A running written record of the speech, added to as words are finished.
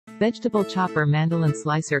Vegetable Chopper Mandoline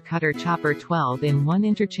Slicer Cutter Chopper 12-in-1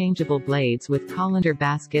 Interchangeable blades with colander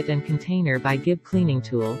basket and container by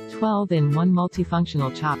Cleaningtool. 12-in-1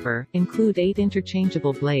 Multifunctional Chopper, include 8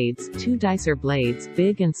 interchangeable blades, 2 dicer blades,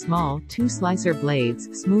 big and small, 2 slicer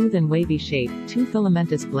blades, smooth and wavy shape, 2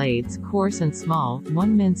 filamentous blades, coarse and small,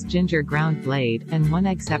 1 mince ginger ground blade, and 1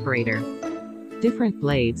 egg separator. Different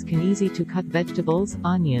blades can easy to cut vegetables,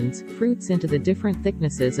 onions, fruits into the different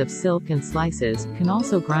thicknesses of silk and slices, can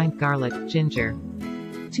also grind garlic, ginger.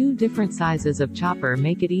 2 different sizes of chopper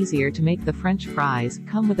make it easier to make the French fries,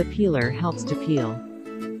 come with a peeler helps to peel.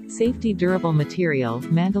 Safety durable material,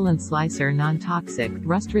 Mandoline Slicer non-toxic,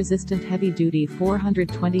 rust-resistant heavy-duty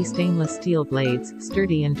 420 stainless steel blades,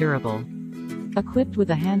 sturdy and durable. Equipped with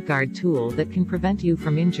a handguard tool that can prevent you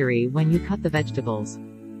from injury when you cut the vegetables.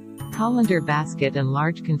 Colander basket and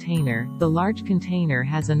large container. The large container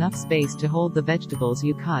has enough space to hold the vegetables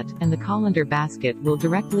you cut, and the colander basket will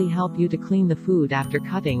directly help you to clean the food after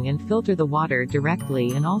cutting and filter the water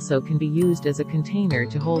directly, and also can be used as a container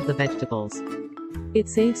to hold the vegetables. It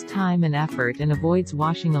saves time and effort and avoids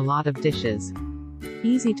washing a lot of dishes.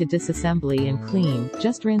 Easy to disassembly and clean,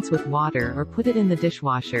 just rinse with water or put it in the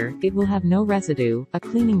dishwasher, it will have no residue. A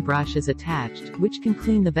cleaning brush is attached, which can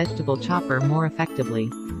clean the vegetable chopper more effectively.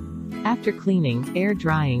 After cleaning, air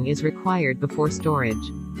drying is required before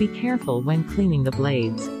storage. Be careful when cleaning the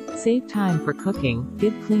blades. Save time for cooking.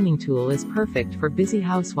 Cleaningtool is perfect for busy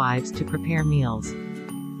housewives to prepare meals.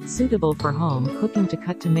 Suitable for home cooking to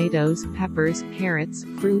cut tomatoes, peppers, carrots,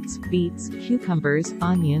 fruits, beets, cucumbers,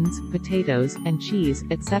 onions, potatoes, and cheese,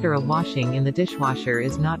 etc. Washing in the dishwasher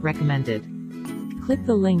is not recommended. Click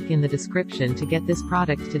the link in the description to get this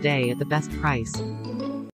product today at the best price.